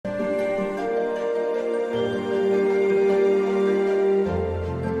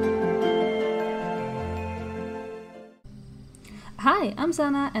Hi, I'm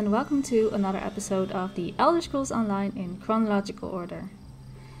Zana and welcome to another episode of the Elder Scrolls Online in chronological order.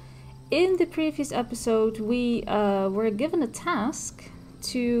 In the previous episode we were given a task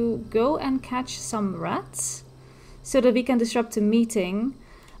to go and catch some rats so that we can disrupt a meeting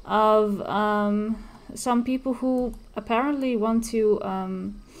of some people who apparently want to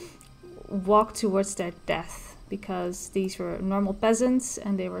walk towards their death because these were normal peasants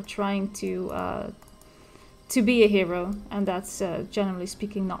and they were trying to be a hero, and that's generally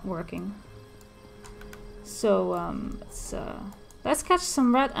speaking not working. So let's catch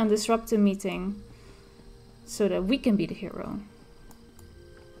some rat and disrupt the meeting so that we can be the hero.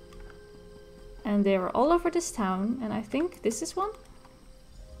 And they were all over this town, and I think this is one.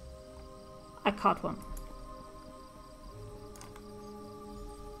 I caught one.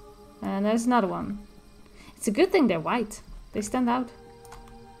 And there's another one. It's a good thing they're white. They stand out.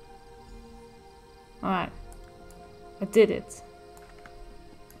 Alright. I did it.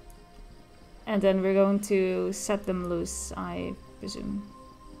 And then we're going to set them loose, I presume.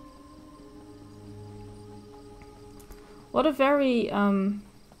 What a very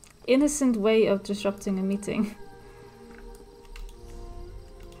innocent way of disrupting a meeting.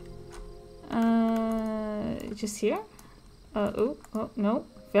 Just here? Oh, no.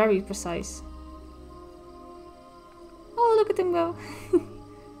 Very precise. Oh, look at them go.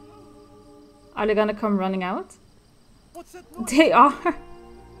 Are they gonna come running out? What's that noise? They are.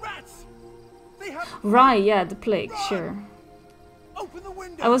 Rats! They have Right, yeah, the plague, Run! sure. Open the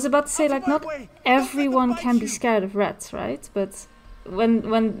window! I was about to say, Out of like, my not way! Don't let them everyone bite can be you! scared of rats, right? But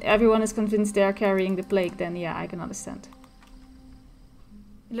when everyone is convinced they are carrying the plague, then yeah, I can understand.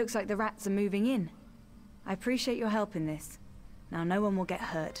 It looks like the rats are moving in. I appreciate your help in this. Now no one will get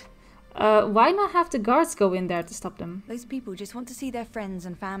hurt. Why not have the guards go in there to stop them? Those people just want to see their friends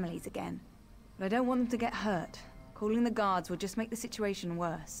and families again. But I don't want them to get hurt. Calling the guards will just make the situation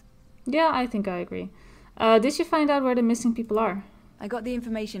worse. Yeah, I think I agree. Did you find out where the missing people are? I got the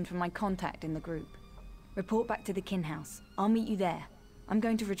information from my contact in the group. Report back to the kin house. I'll meet you there. I'm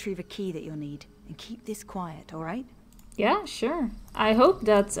going to retrieve a key that you'll need. And keep this quiet, alright? Yeah, sure. I hope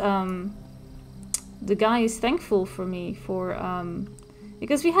that the guy is thankful for me for...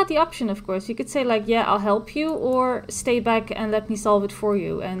 because we had the option, of course. You could say, like, yeah, I'll help you, or stay back and let me solve it for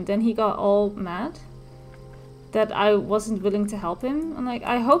you. And then he got all mad that I wasn't willing to help him. I'm like,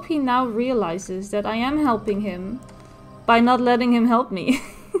 I hope he now realizes that I am helping him by not letting him help me.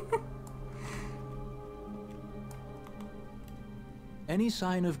 Any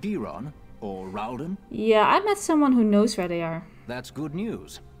sign of Giron or Ralden? Yeah, I met someone who knows where they are. That's good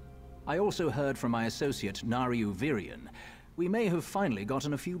news. I also heard from my associate Nariu Virian. We may have finally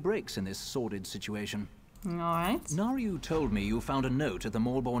gotten a few breaks in this sordid situation. Alright. Nariu told me you found a note at the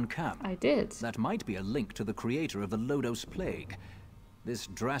Malborn camp. I did. That might be a link to the creator of the Lodos Plague. This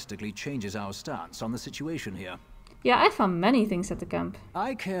drastically changes our stance on the situation here. Yeah, I found many things at the camp.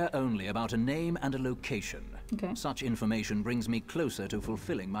 I care only about a name and a location. Okay. Such information brings me closer to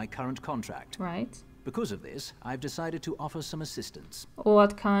fulfilling my current contract. Right. Because of this, I've decided to offer some assistance.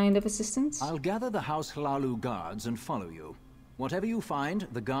 What kind of assistance? I'll gather the House Hlalu guards and follow you. Whatever you find,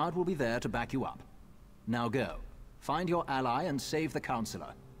 the guard will be there to back you up. Now go. Find your ally and save the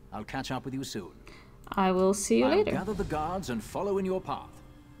Counselor. I'll catch up with you soon. I will see you later. I'll gather the guards and follow in your path.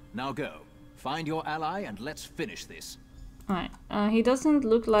 Now go. Find your ally and let's finish this. Alright. He doesn't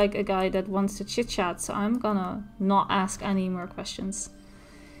look like a guy that wants to chit-chat, so I'm gonna not ask any more questions.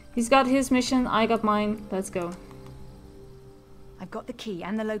 He's got his mission, I got mine. Let's go. I've got the key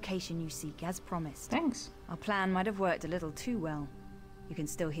and the location you seek, as promised. Thanks. Our plan might have worked a little too well. You can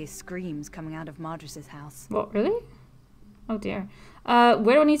still hear screams coming out of Madris's house. What, really? Oh dear.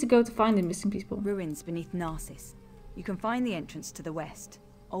 Where do I need to go to find the missing people? Ruins beneath Narcissus. You can find the entrance to the west.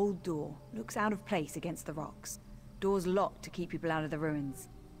 Old door. Looks out of place against the rocks. Door's locked to keep people out of the ruins.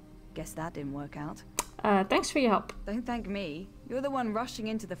 Guess that didn't work out. Thanks for your help. Don't thank me. You're the one rushing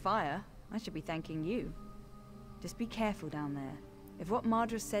into the fire. I should be thanking you. Just be careful down there. If what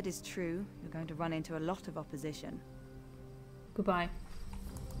Madris said is true, you're going to run into a lot of opposition. Goodbye.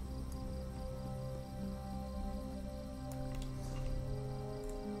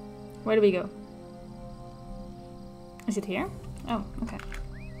 Where do we go? Is it here? Oh, okay.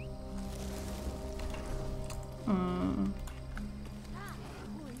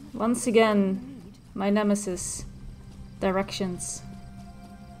 Once again, my nemesis. Directions.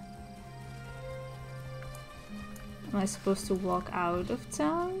 Am I supposed to walk out of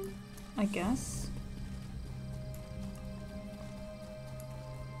town? I guess.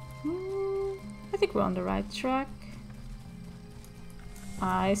 I think we're on the right track.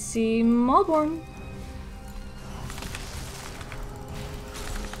 I see Malborn.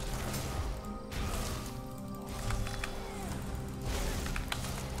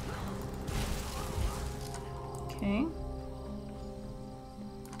 Okay.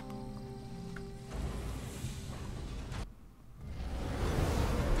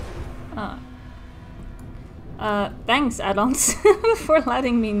 Thanks, add-ons, for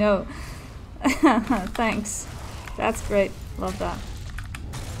letting me know. Thanks. That's great. Love that.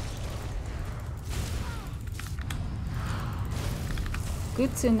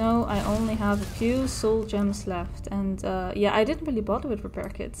 Good to know I only have a few soul gems left. And yeah, I didn't really bother with repair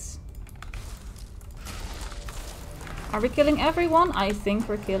kits. Are we killing everyone? I think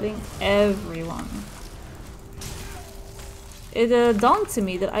we're killing everyone. It dawned to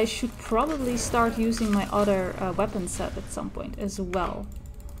me that I should probably start using my other weapon set at some point as well.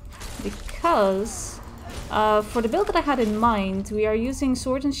 Because for the build that I had in mind, we are using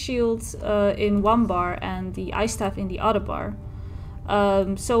sword and shield in one bar and the ice staff in the other bar.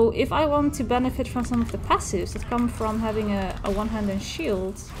 So if I want to benefit from some of the passives that come from having a one-handed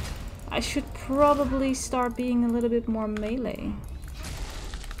shield, I should probably start being a little bit more melee.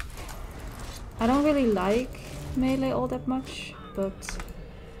 I don't really like melee all that much, but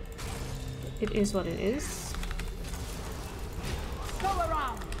it is what it is. Go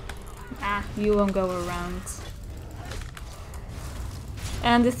around. Ah, you won't go around.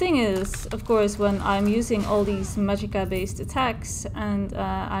 And the thing is, of course, when I'm using all these magicka based attacks and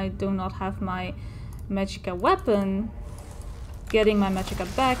I do not have my magicka weapon, getting my magicka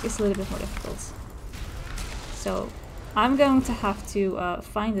back is a little bit more difficult. So I'm going to have to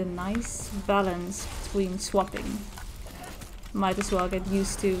find a nice balance between swapping. Might as well get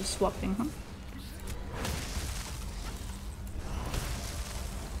used to swapping, huh?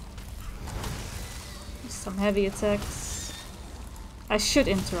 Some heavy attacks. I should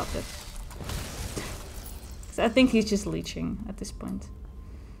interrupt it. 'Cause I think he's just leeching at this point.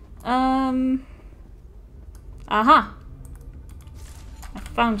 Aha! I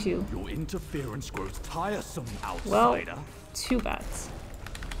found you. Your interference grows tiresome, Well, outsider. too bad.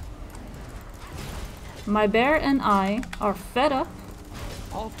 My bear and I are fed up.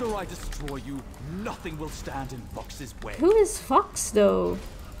 After I destroy you, nothing will stand in Vox's way. Who is Fox, though?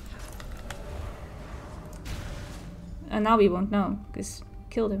 And now we won't know, because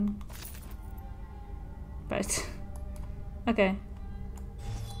killed him. Right. Okay.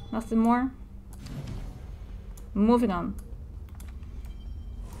 Nothing more? Moving on.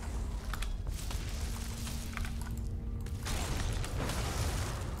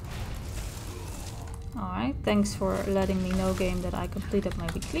 Alright, thanks for letting me know, game, that I completed my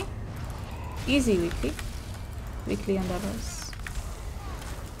weekly. Easy weekly. Weekly endeavors.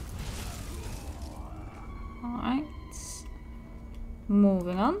 Alright.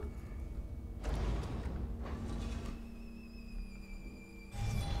 Moving on.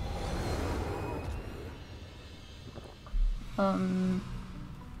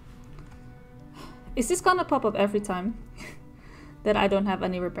 Is this gonna pop up every time that I don't have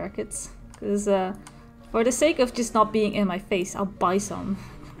any repair kits? Because for the sake of just not being in my face, I'll buy some.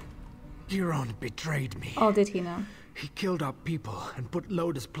 Giron betrayed me. Oh, did he now? He killed our people and put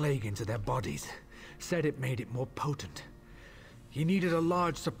Lotus Plague into their bodies. Said it made it more potent. He needed a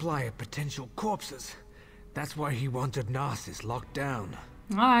large supply of potential corpses. That's why he wanted Narcissus locked down.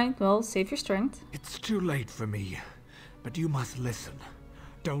 Alright, well, save your strength. It's too late for me, but you must listen.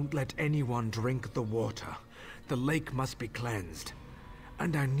 Don't let anyone drink the water. The lake must be cleansed.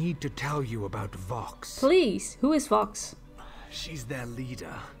 And I need to tell you about Vox. Please, who is Vox? She's their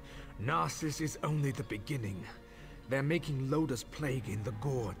leader. Narcissus is only the beginning. They're making Lotus Plague in the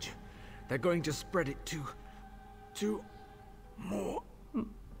gorge. They're going to spread it to more.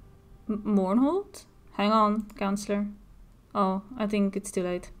 Mournhold? Hang on, counselor. Oh, I think it's too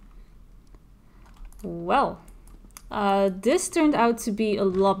late. Well, this turned out to be a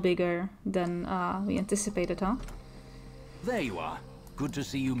lot bigger than we anticipated, huh? There you are. Good to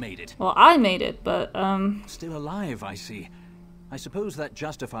see you made it. Well, I made it, but Still alive, I see. I suppose that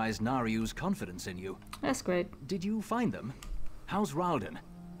justifies Nariu's confidence in you. that's great. Did you find them? How's Ralden?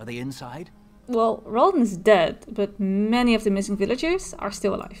 Are they inside? Well, Ralden is dead, but many of the missing villagers are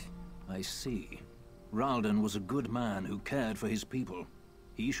still alive. I see. Ralden was a good man who cared for his people.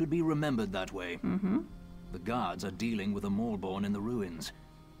 He should be remembered that way. The guards are dealing with a Maulborn in the ruins.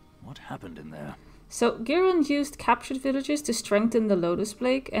 What happened in there? So, Giron used captured villagers to strengthen the Lotus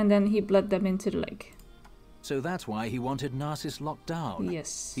Plague, and then he bled them into the lake. So that's why he wanted Narcissus locked down.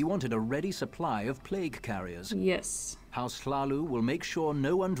 Yes. He wanted a ready supply of plague carriers. Yes. House Hlalu will make sure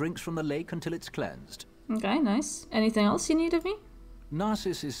no one drinks from the lake until it's cleansed. Okay, nice. Anything else you need of me?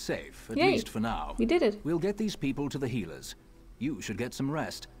 Narcissus is safe, at Yay. least for now. We did it. We'll get these people to the healers. You should get some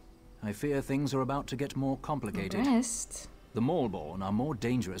rest. I fear things are about to get more complicated. Rest. The Maulborn are more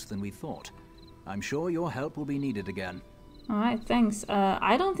dangerous than we thought. I'm sure your help will be needed again. Alright, thanks.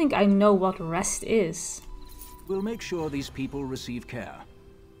 I don't think I know what rest is. We'll make sure these people receive care.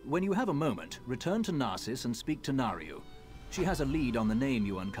 When you have a moment, return to Narcissus and speak to Nariu. She has a lead on the name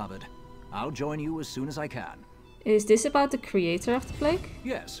you uncovered. I'll join you as soon as I can. Is this about the creator of the plague?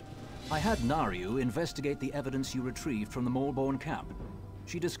 Yes. I had Nariu investigate the evidence you retrieved from the Maulborn camp.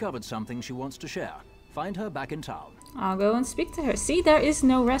 She discovered something she wants to share. Find her back in town. I'll go and speak to her. See, there is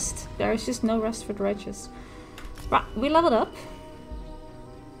no rest. There is just no rest for the righteous. Right, we leveled up.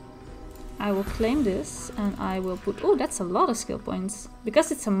 I will claim this and I will put... Oh, that's a lot of skill points.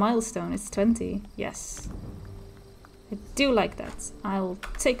 Because it's a milestone, it's 20. Yes. I do like that. I'll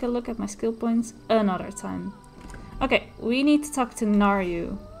take a look at my skill points another time. Okay, we need to talk to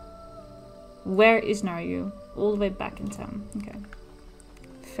Nariu. Where is Nariu? All the way back in town. Okay.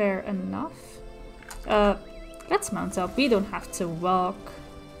 Fair enough. Let's mount up. We don't have to walk.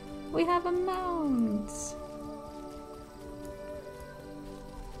 We have a mount.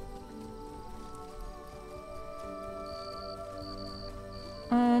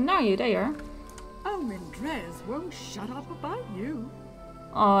 Nariu, there you are. Oh, Mendrez won't shut up about you.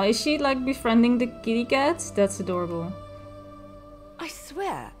 Oh, is she like befriending the kitty cats? That's adorable. I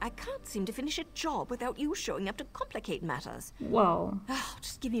swear, I can't seem to finish a job without you showing up to complicate matters. Wow. Oh,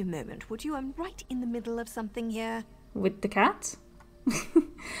 just give me a moment, would you? I'm right in the middle of something here. With the cat?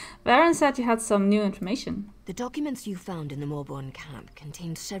 Varen said you had some new information. The documents you found in the Maulborn camp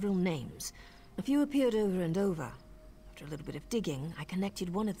contained several names. A few appeared over and over. After a little bit of digging, I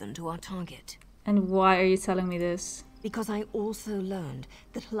connected one of them to our target. And why are you telling me this? Because I also learned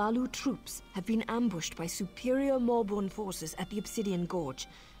that Hlalu troops have been ambushed by superior Maulborn forces at the Obsidian Gorge.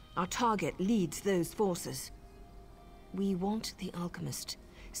 Our target leads those forces. We want the Alchemist.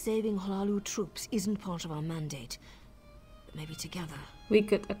 Saving Hlalu troops isn't part of our mandate. But maybe together. We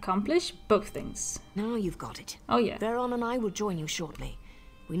could accomplish both things. Now you've got it. Oh yeah. Veron and I will join you shortly.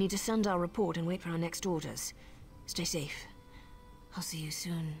 We need to send our report and wait for our next orders. Stay safe. I'll see you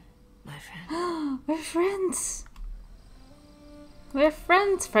soon, my friend. We're friends! We're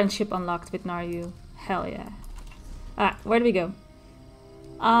friends! Friendship unlocked with Nariu. Hell yeah. Ah, where do we go?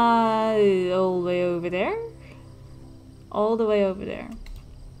 All the way over there? All the way over there.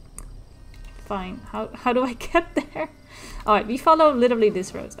 Fine. How do I get there? Alright, we follow literally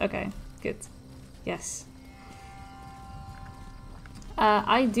this road. Okay, good. Yes.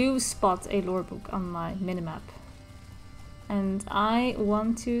 I do spot a lore book on my minimap. And I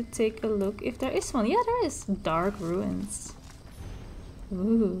want to take a look if there is one. Yeah, there is. Dark Ruins.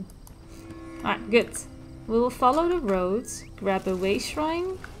 Ooh. Alright, good. We will follow the roads, grab a way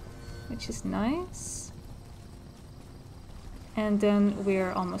shrine, which is nice. And then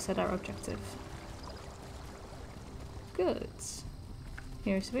we're almost at our objective. Good.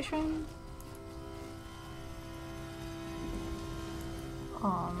 Here's the way shrine.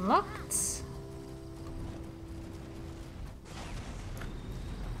 Unlocked.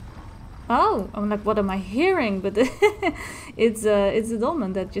 Oh, I'm like, what am I hearing? But it's the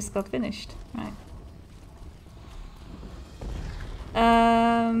dolmen that just got finished. Right.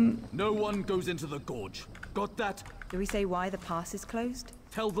 No one goes into the gorge. Got that? Do we say why the pass is closed?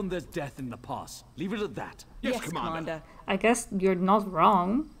 Tell them there's death in the pass. Leave it at that. Yes, Commander. I guess you're not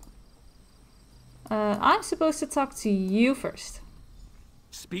wrong. I'm supposed to talk to you first.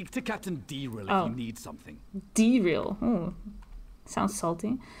 Speak to Captain Deril Oh. if you need something. Deril. Oh, sounds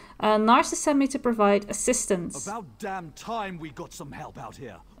salty. Narcissus sent me to provide assistance. About damn time we got some help out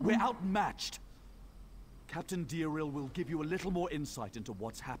here. We're outmatched. Captain Deril will give you a little more insight into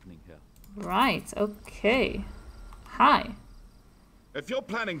what's happening here. Right, okay. Hi. If you're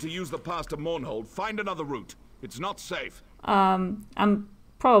planning to use the pass to Mournhold, find another route. It's not safe. I'm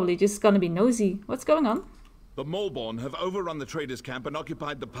probably just gonna be nosy. What's going on? The Maulborn have overrun the traders' camp and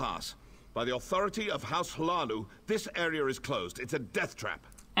occupied the pass. By the authority of House Hlalu, this area is closed. It's a death trap.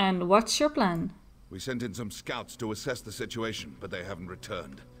 And what's your plan? We sent in some scouts to assess the situation, but they haven't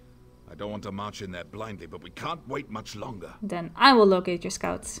returned. I don't want to march in there blindly, but we can't wait much longer. Then I will locate your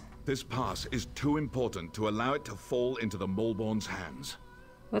scouts. This pass is too important to allow it to fall into the Maulborn's hands.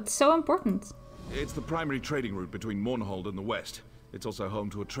 What's so important? It's the primary trading route between Mournhold and the west. It's also home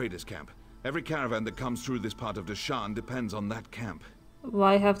to a traders' camp. Every caravan that comes through this part of Deshaan depends on that camp.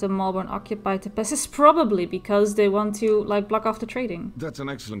 Why have the Maulborn occupied the passes? Probably because they want to, like, block off the trading. That's an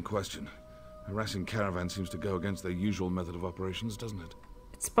excellent question. Harassing caravan seems to go against their usual method of operations, doesn't it?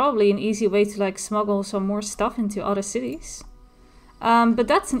 It's probably an easy way to, like, smuggle some more stuff into other cities. But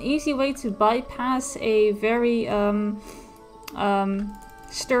that's an easy way to bypass a very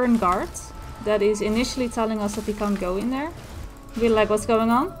stern guard that is initially telling us that we can't go in there. Be like, what's going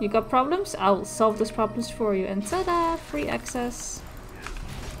on? You got problems? I'll solve those problems for you. And ta-da! Free access.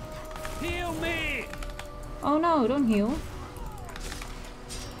 Heal me! Oh no, don't heal.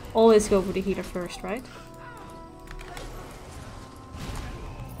 Always go for the healer first, right?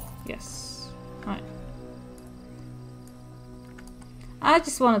 Yes. Alright. I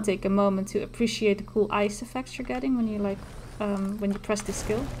just want to take a moment to appreciate the cool ice effects you're getting when you like when you press this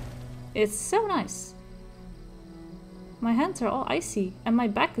skill. It's so nice. My hands are all icy, and my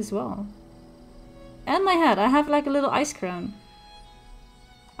back as well. And my head. I have like a little ice crown.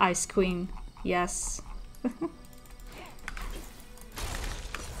 Ice Queen. Yes.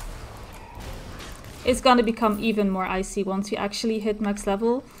 It's gonna become even more icy once you actually hit max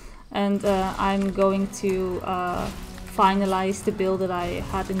level. And I'm going to finalize the build that I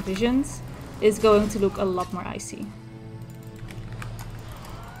had envisioned. It's going to look a lot more icy.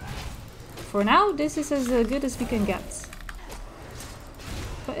 For now, this is as good as we can get.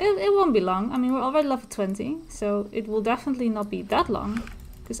 But it won't be long. I mean, we're already level 20, so it will definitely not be that long.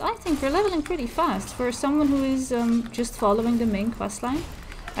 Because I think we're leveling pretty fast for someone who is just following the main questline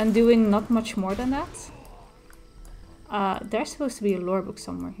and doing not much more than that. There's supposed to be a lore book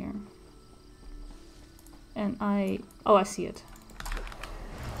somewhere here. And oh, I see it.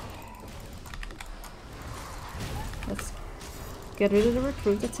 Let's get rid of the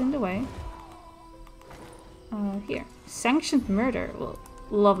recruit that's in the way. Here. Sanctioned Murder. Well,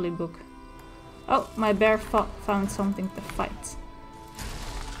 lovely book. Oh, my bear found something to fight.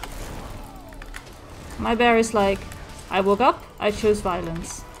 My bear is like, I woke up, I chose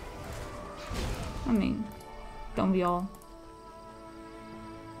violence. I mean, don't we all?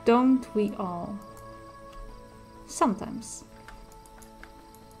 Don't we all? Sometimes.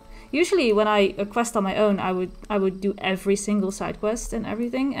 Usually when I quest on my own, I would do every single side quest and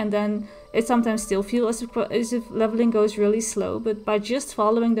everything, and then it sometimes still feels as if leveling goes really slow, but by just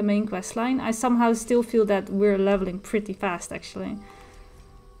following the main quest line, I somehow still feel that we're leveling pretty fast, actually.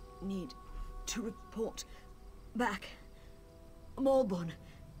 Need to report back. Morborn.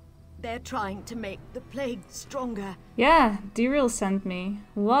 They're trying to make the plague stronger. Yeah, Diril sent me.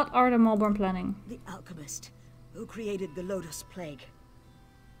 What are the Malborn planning? The alchemist who created the Lotus Plague.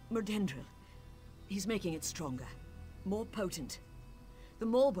 Murdendril. He's making it stronger. More potent. The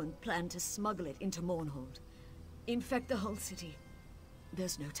Morborn plan to smuggle it into Mournhold. Infect the whole city.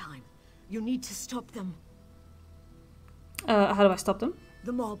 There's no time. You need to stop them. How do I stop them?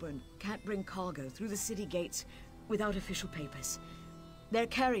 The Morborn can't bring cargo through the city gates without official papers. They're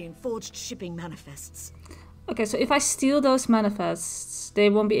carrying forged shipping manifests. Okay, so if I steal those manifests, they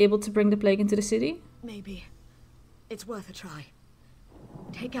won't be able to bring the plague into the city? Maybe. It's worth a try.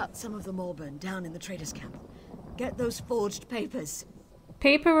 Take out some of the Morborn down in the traders' camp. Get those forged papers.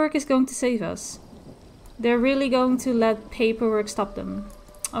 Paperwork is going to save us. They're really going to let paperwork stop them.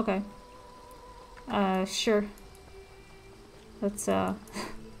 Okay. Sure. Let's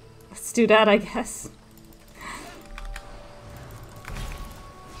let's do that, I guess.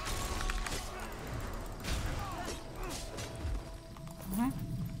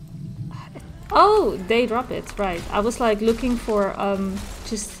 Oh, they drop it, right. I was like looking for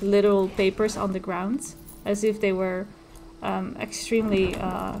just little papers on the ground, as if they were extremely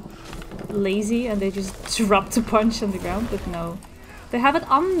lazy and they just dropped a bunch on the ground, but no. They have it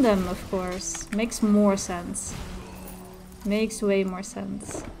on them, of course. Makes more sense. Makes way more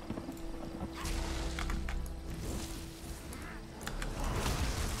sense.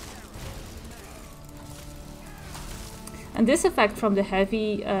 And this effect from the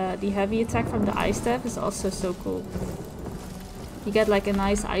heavy attack from the ice staff is also so cool. You get like a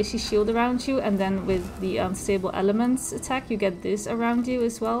nice icy shield around you, and then with the unstable elements attack, you get this around you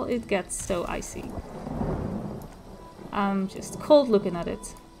as well. It gets so icy. I'm just cold looking at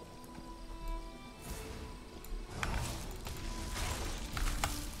it.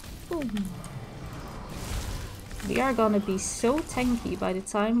 Ooh. We are gonna be so tanky by the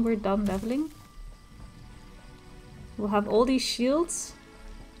time we're done leveling. We'll have all these shields,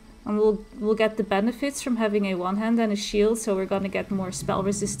 and we'll get the benefits from having a one hand and a shield, so we're gonna get more spell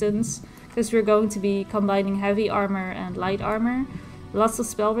resistance, because we're going to be combining heavy armor and light armor. Lots of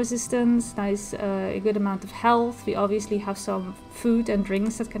spell resistance, nice, a good amount of health. We obviously have some food and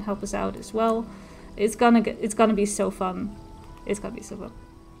drinks that can help us out as well. It's gonna be so fun. It's gonna be so fun.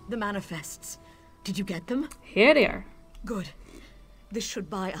 The manifests. Did you get them? Here they are. Good. This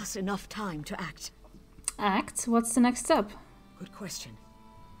should buy us enough time to act. Act? What's the next step? Good question.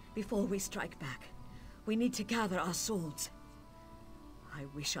 Before we strike back, we need to gather our swords. I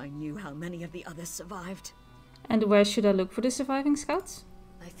wish I knew how many of the others survived. And where should I look for the surviving scouts?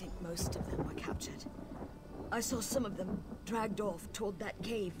 I think most of them were captured. I saw some of them dragged off toward that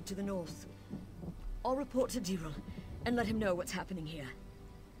cave to the north. I'll report to Diril and let him know what's happening here.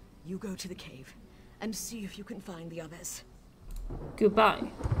 You go to the cave and see if you can find the others.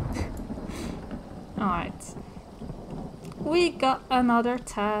 Goodbye. Alright. We got another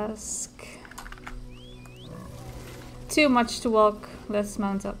task. Too much to walk. Let's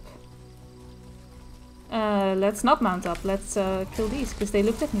mount up. Let's not mount up. Let's kill these because they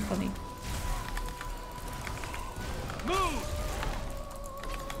looked at me funny. Move!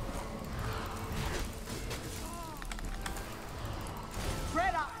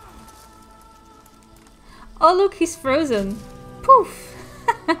 Oh look, he's frozen. Poof!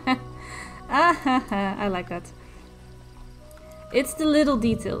 I like that. It's the little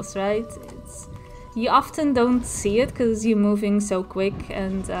details, right? You often don't see it because you're moving so quick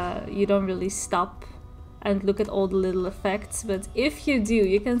and you don't really stop and look at all the little effects. But if you do,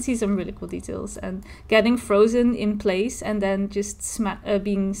 you can see some really cool details. And getting frozen in place and then just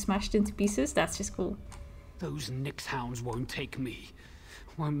being smashed into pieces, that's just cool. Those Nyx hounds won't take me.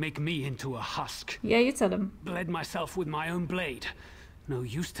 Won't make me into a husk. Yeah, you tell them. Bled myself with my own blade. No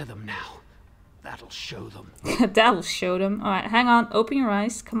use to them now. That'll show them. That'll show them. Alright, hang on. Open your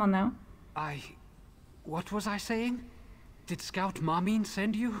eyes. Come on now. What was I saying? Did Scout Marmine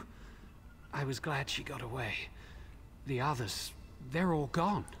send you? I was glad she got away. The others, they're all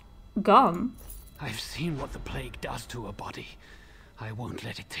gone. Gone? I've seen what the plague does to a body. I won't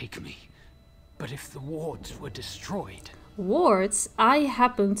let it take me. But if the wards were destroyed... Wards? I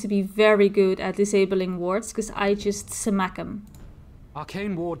happen to be very good at disabling wards because I just smack them.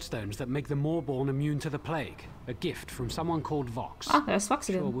 Arcane ward stones that make the Moorborn immune to the plague. A gift from someone called Vox. Ah, there's Vox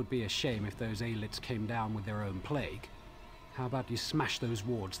again. Sure would be a shame if those Aelits came down with their own plague. How about you smash those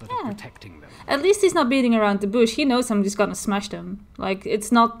wards that are protecting them? At least he's not beating around the bush. He knows I'm just gonna smash them. Like,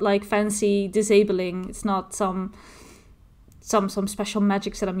 it's not like fancy disabling. It's not some special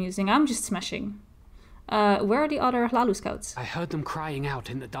magics that I'm using. I'm just smashing. Where are the other Hlalu scouts? I heard them crying out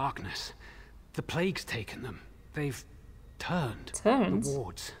in the darkness. The plague's taken them. They've turned. Turned? The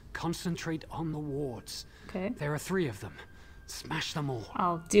wards. Concentrate on the wards. Okay. There are 3 of them. Smash them all.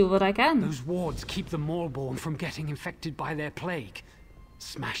 I'll do what I can. Those wards keep the Moorborn from getting infected by their plague.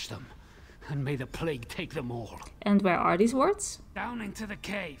 Smash them. And may the plague take them all. And where are these wards? Down into the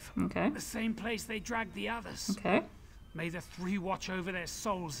cave. Okay. The same place they dragged the others. Okay. May the 3 watch over their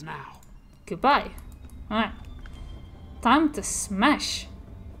souls now. Goodbye. Alright. Time to smash.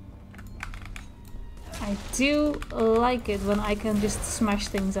 I do like it when I can just smash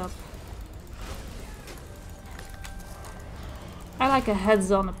things up. I like a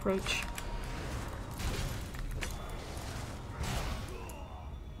heads-on approach.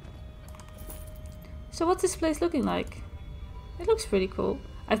 So what's this place looking like? It looks pretty cool.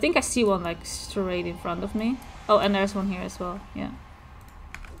 I think I see one like straight in front of me. Oh, and there's one here as well. Yeah.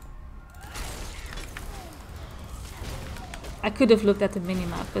 I could have looked at the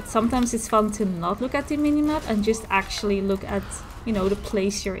minimap, but sometimes it's fun to not look at the minimap and just actually look at, you know, the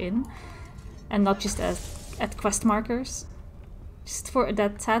place you're in. And not just at quest markers. Just for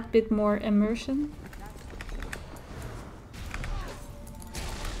that tad bit more immersion.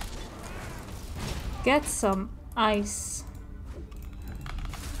 Get some ice.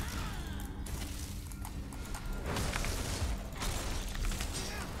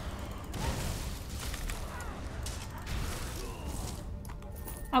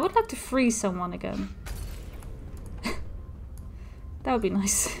 I would like to freeze someone again. That would be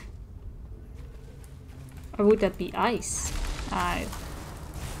nice. Or would that be ice?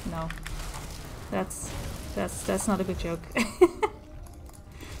 No. That's not a good joke.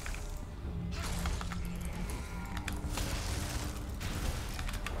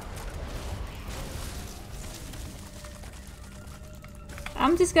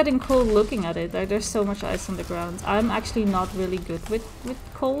 I'm just getting cold looking at it. Like, there's so much ice on the ground. I'm actually not really good with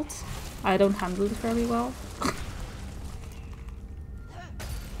cold. I don't handle it very well.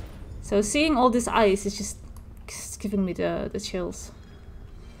 So seeing all this ice is just giving me the chills.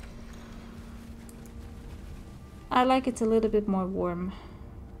 I like it a little bit more warm.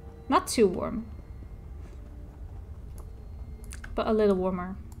 Not too warm. But a little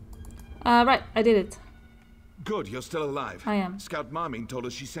warmer. Right, I did it. Good, you're still alive. I am. Scout Marmine told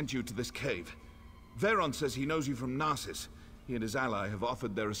us she sent you to this cave. Veron says he knows you from Narcissus. He and his ally have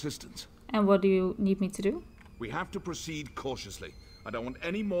offered their assistance. And what do you need me to do? We have to proceed cautiously. I don't want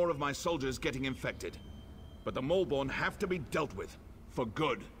any more of my soldiers getting infected. But the Moorborn have to be dealt with. For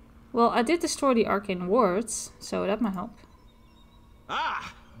good. Well, I did destroy the arcane wards, so that might help.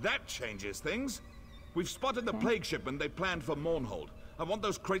 Ah! That changes things. We've spotted the plague shipment they planned for Mournhold. I want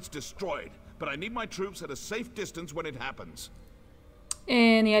those crates destroyed. but I need my troops at a safe distance when it happens.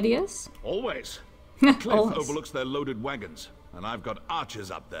 Any ideas? Always. The cliff Always. overlooks their loaded wagons, and I've got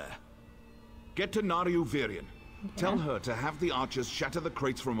archers up there. Get to Nariu Virion. Tell her to have the archers shatter the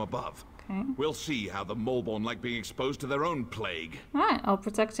crates from above. Okay. We'll see how the Molborn like being exposed to their own plague. Alright, I'll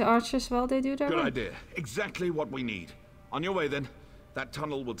protect the archers while they do their Good work. idea. Exactly what we need. On your way then. That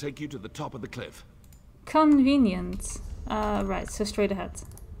tunnel will take you to the top of the cliff. Convenient. Right, so straight ahead.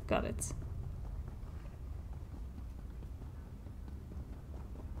 Got it.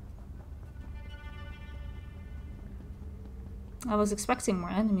 I was expecting more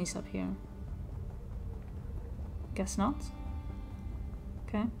enemies up here. Guess not.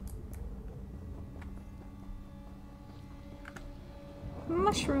 Okay.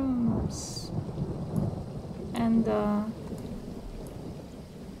 Mushrooms. And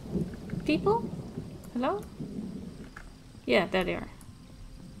people? Hello? Yeah, there they are.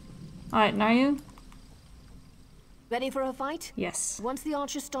 Alright, Nariu? Ready for a fight? Yes. Once the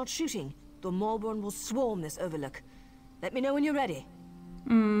archers start shooting, the Malborn will swarm this overlook. Let me know when you're ready.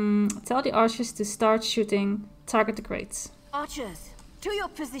 Tell the archers to start shooting. Target the crates. Archers, to your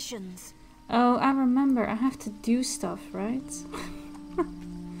positions. Oh, I remember. I have to do stuff, right?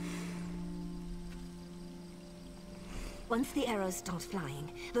 Once the arrows start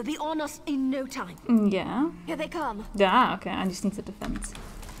flying, they'll be on us in no time. Yeah. Here they come. Yeah, okay. I just need to defend.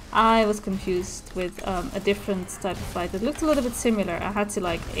 I was confused with a different type of fight. It looked a little bit similar. I had to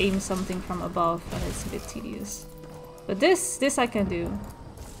like aim something from above and it's a bit tedious. But this I can do.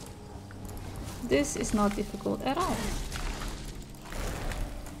 This is not difficult at all.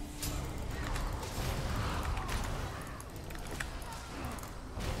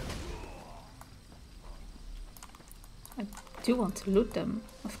 I do want to loot them,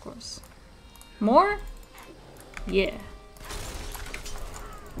 of course. More? Yeah.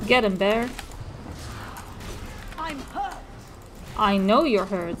 Get him, bear. I'm hurt. I know you're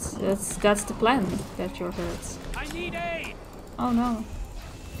hurt. That's the plan, that you're hurt. I need aid. Oh no.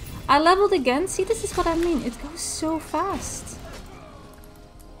 I leveled again. See, this is what I mean. It goes so fast.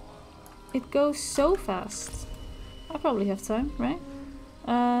 It goes so fast. I probably have time, right?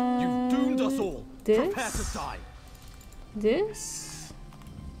 You've doomed us all. This? Prepare to die. This?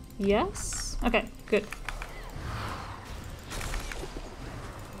 Yes? Okay, good.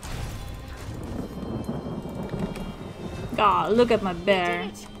 Ah, look at my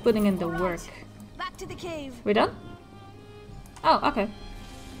bear. Putting in the work. Back to the cave. We done? Oh, okay.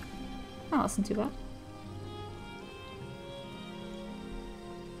 Oh, that wasn't too bad.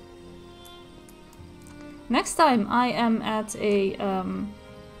 Next time I am at a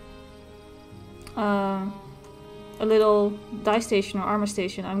little dye station or armor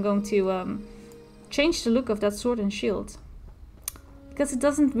station, I'm going to change the look of that sword and shield. Because it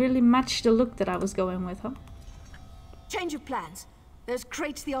doesn't really match the look that I was going with, huh? Change of plans. Those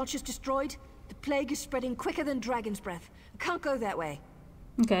crates the archers destroyed. The plague is spreading quicker than dragon's breath. Can't go that way.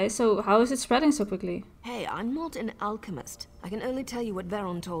 Okay, so how is it spreading so quickly? Hey, I'm not an alchemist. I can only tell you what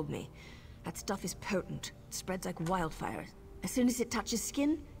Veron told me. That stuff is potent. It spreads like wildfire. As soon as it touches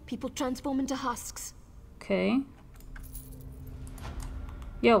skin, people transform into husks. Okay.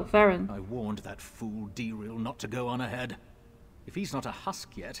 Yo, Varen. I warned that fool Deril not to go on ahead. If he's not a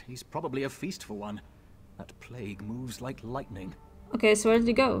husk yet, he's probably a feast for one. That plague moves like lightning. Okay, so where did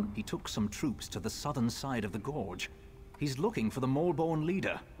he go? He took some troops to the southern side of the gorge. He's looking for the Molborn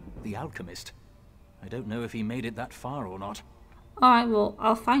leader, the alchemist. I don't know if he made it that far or not. Alright, well,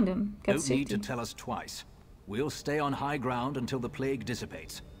 I'll find him. Get Don't need safety. to tell us twice. We'll stay on high ground until the plague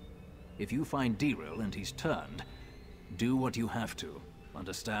dissipates. If you find Deril and he's turned, do what you have to.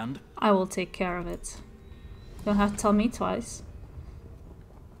 Understand? I will take care of it. Don't have to tell me twice.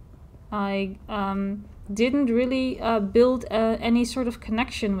 I didn't really build any sort of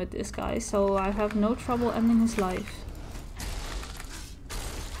connection with this guy, so I have no trouble ending his life.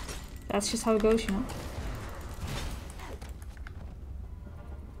 That's just how it goes, you know.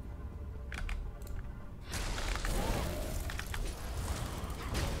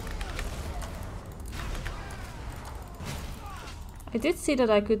 I did see that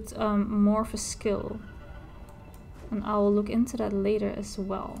I could morph a skill, and I will look into that later as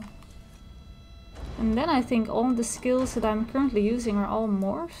well. And then I think all the skills that I'm currently using are all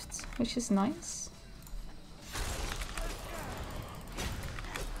morphed, which is nice.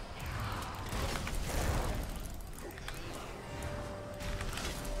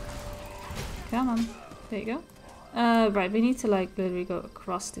 Come on, there you go. Right, we need to like literally go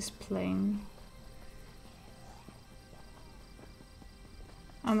across this plane.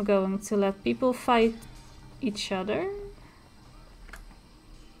 I'm going to let people fight each other.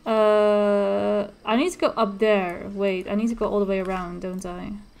 I need to go up there. Wait, I need to go all the way around, don't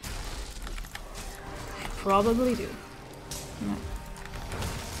I? I probably do. No.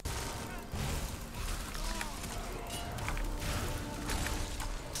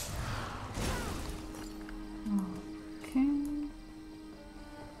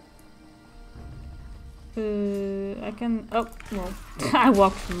 I can... Oh, well, I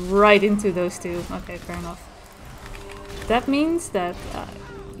walked right into those two. Okay, fair enough. That means that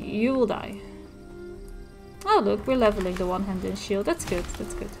you will die. Oh, look, we're leveling the one-handed shield. That's good,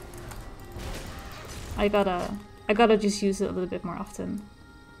 that's good. I gotta just use it a little bit more often.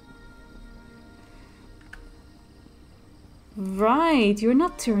 Right, you're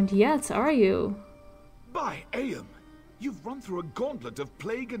not turned yet, are you? By Aeon, you've run through a gauntlet of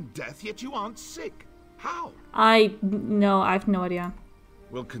plague and death, yet you aren't sick. How? No, I have no idea.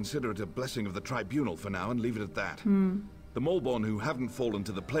 We'll consider it a blessing of the Tribunal for now and leave it at that. The Malborn who haven't fallen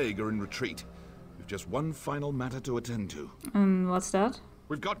to the plague are in retreat. We've just one final matter to attend to. And what's that?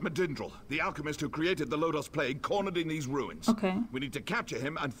 We've got Medindral, the alchemist who created the Lodos Plague, cornered in these ruins. Okay. We need to capture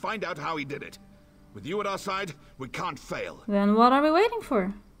him and find out how he did it. With you at our side, we can't fail. Then what are we waiting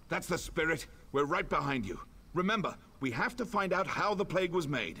for? That's the spirit. We're right behind you. Remember, we have to find out how the plague was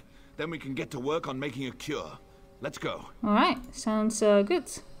made. Then we can get to work on making a cure. Let's go. Alright, sounds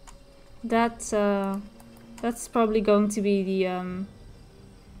good. That's probably going to be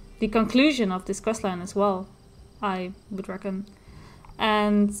the conclusion of this questline as well, I would reckon.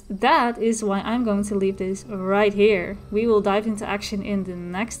 And that is why I'm going to leave this right here. We will dive into action in the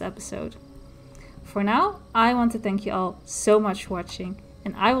next episode. For now, I want to thank you all so much for watching,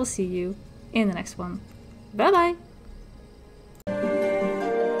 and I will see you in the next one. Bye bye!